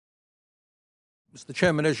Mr.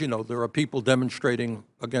 Chairman, as you know, there are people demonstrating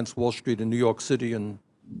against Wall Street in New York City and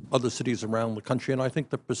other cities around the country, and I think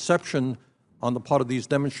the perception on the part of these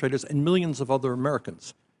demonstrators and millions of other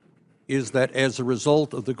Americans is that as a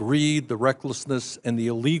result of the greed, the recklessness, and the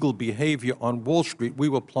illegal behavior on Wall Street, we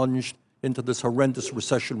were plunged into this horrendous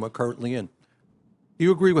recession we're currently in. Do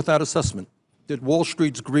you agree with that assessment? Did Wall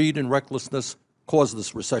Street's greed and recklessness cause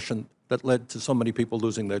this recession that led to so many people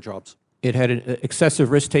losing their jobs? It had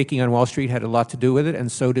excessive risk-taking on Wall Street had a lot to do with it,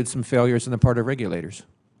 and so did some failures on the part of regulators.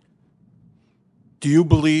 Do you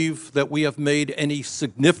believe that we have made any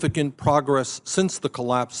significant progress since the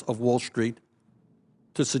collapse of Wall Street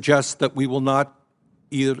to suggest that we will not,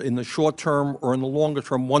 either in the short term or in the longer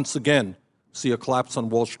term, once again see a collapse on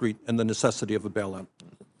Wall Street and the necessity of a bailout?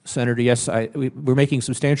 Senator, yes, we're making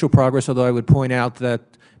substantial progress, although I would point out that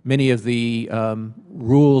many of the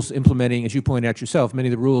rules implementing, as you point out yourself, many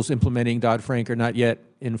of the rules implementing Dodd-Frank are not yet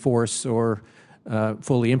in force or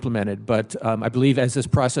fully implemented. But I believe as this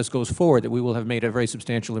process goes forward that we will have made a very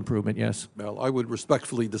substantial improvement, yes. Well, I would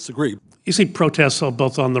respectfully disagree. You see protests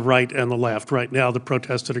both on the right and the left. Right now, the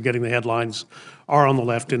protests that are getting the headlines are on the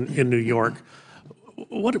left in New York.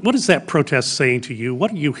 What is that protest saying to you?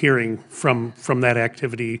 What are you hearing from that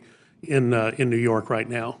activity in New York right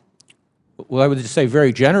now? Well, I would just say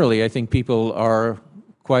very generally, I think people are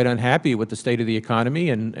quite unhappy with the state of the economy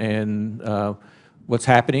and what's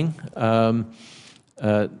happening.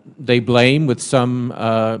 They blame, with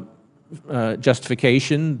some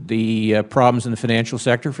justification, the problems in the financial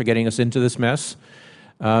sector for getting us into this mess.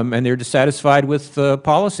 And they're dissatisfied with the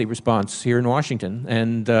policy response here in Washington.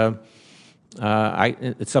 And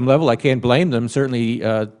at some level, I can't blame them. Certainly,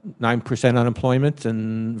 9% unemployment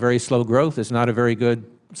and very slow growth is not a very good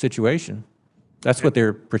situation. That's what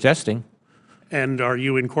they're protesting. And are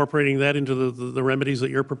you incorporating that into the remedies that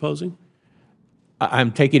you're proposing?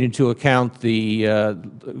 I'm taking into account the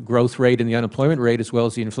growth rate and the unemployment rate as well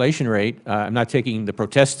as the inflation rate. I'm not taking the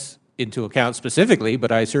protests into account specifically,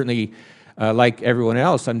 but I certainly, like everyone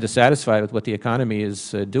else, I'm dissatisfied with what the economy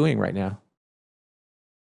is doing right now.